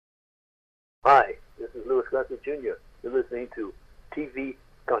Hi, this is Louis Gossett Jr. You're listening to TV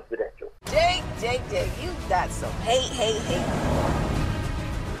Confidential. Jake, you got some hate.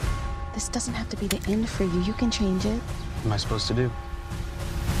 This doesn't have to be the end for you. You can change it. What am I supposed to do?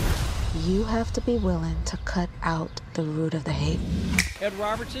 You have to be willing to cut out the root of the hate. Ed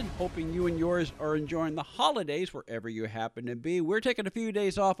Robertson, hoping you and yours are enjoying the holidays wherever you happen to be. We're taking a few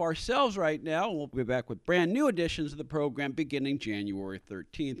days off ourselves right now. We'll be back with brand new editions of the program beginning January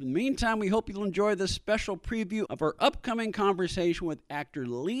 13th. In the meantime, we hope you'll enjoy this special preview of our upcoming conversation with actor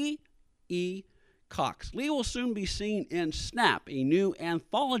Lee E. Cox. Lee will soon be seen in Snap, a new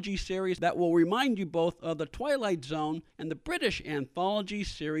anthology series that will remind you both of The Twilight Zone and the British anthology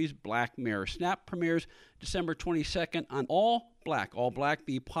series Black Mirror. Snap premieres December 22nd on All Black,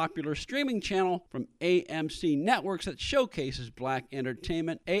 the popular streaming channel from AMC Networks that showcases black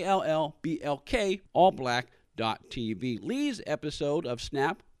entertainment, ALLBLK, allblack.tv. Lee's episode of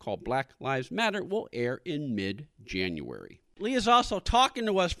Snap, called Black Lives Matter, will air in mid-January. Lee is also talking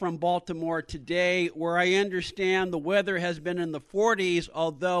to us from Baltimore today, where I understand the weather has been in the 40s,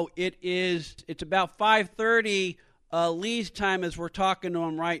 although it's about 5:30 Lee's time as we're talking to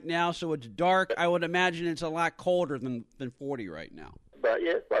him right now, so it's dark. I would imagine it's a lot colder than 40 right now. But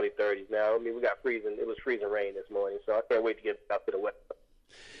yeah, it's probably 30s now. I mean, it was freezing rain this morning, so I can't wait to get out to the west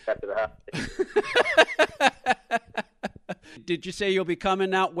after the holidays. Did you say you'll be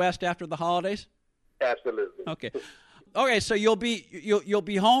coming out west after the holidays? Absolutely. Okay, so you'll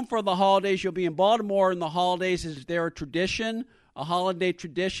be home for the holidays. You'll be in Baltimore in the holidays. Is there a holiday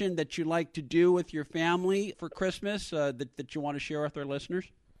tradition that you like to do with your family for Christmas that you want to share with our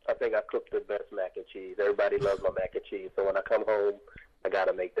listeners? I think I cooked the best mac and cheese. Everybody loves my mac and cheese, so when I come home, I got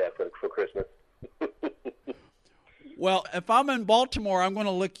to make that for Christmas. Well, if I'm in Baltimore, I'm going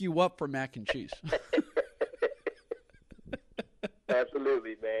to look you up for mac and cheese.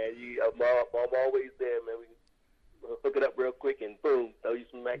 Absolutely, man. I'm always there, man. We can hook it up real quick and boom, throw you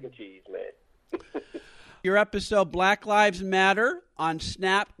some mac and cheese, man. Your episode Black Lives Matter on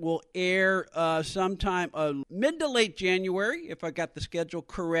Snap will air sometime mid to late January, if I got the schedule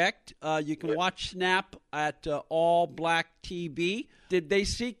correct. You can watch Snap at All Black TV. Did they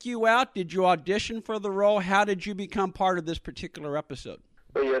seek you out? Did you audition for the role? How did you become part of this particular episode?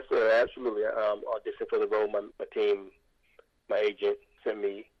 Oh, yes, sir. Absolutely. I auditioned for the role. My team, my agent, sent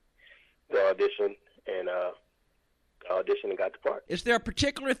me the audition, and auditioned and got the part. Is there a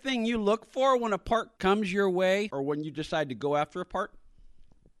particular thing you look for when a part comes your way, or when you decide to go after a part?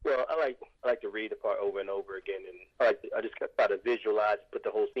 Well, I like to read the part over and over again, and I just try to visualize, put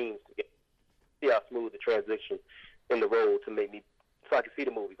the whole scenes together, see how smooth the transition in the role to make me, so I can see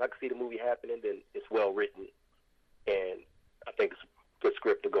the movie. If I can see the movie happening, then it's well written, and I think it's a good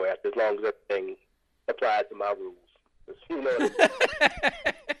script to go after, as long as everything applies to my rules. You know what I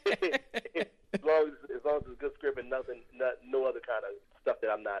mean? As long as it's a good script and no other kind of stuff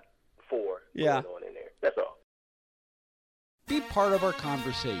that I'm not for going on in there. That's all. Be part of our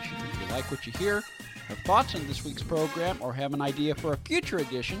conversation. If you like what you hear, have thoughts on this week's program, or have an idea for a future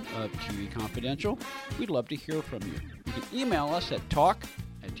edition of TV Confidential, we'd love to hear from you. You can email us at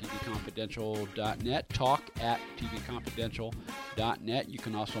talk@tvconfidential.net, talk@tvconfidential.net. You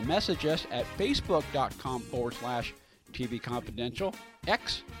can also message us at facebook.com/TV Confidential,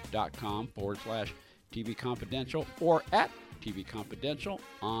 x.com/TV Confidential, or at TV Confidential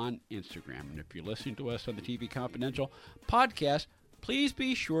on Instagram. And if you're listening to us on the TV Confidential podcast, please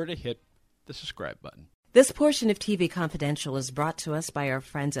be sure to hit the subscribe button. This portion of TV Confidential is brought to us by our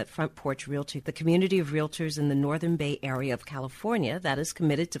friends at Front Porch Realty, the community of realtors in the Northern Bay area of California that is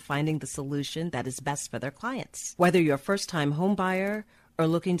committed to finding the solution that is best for their clients. Whether you're a first-time home buyer or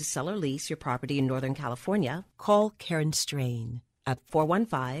looking to sell or lease your property in Northern California, call Karen Strain at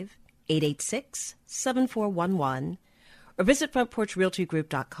 415-886-7411 or visit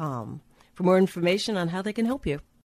frontporchrealtygroup.com for more information on how they can help you.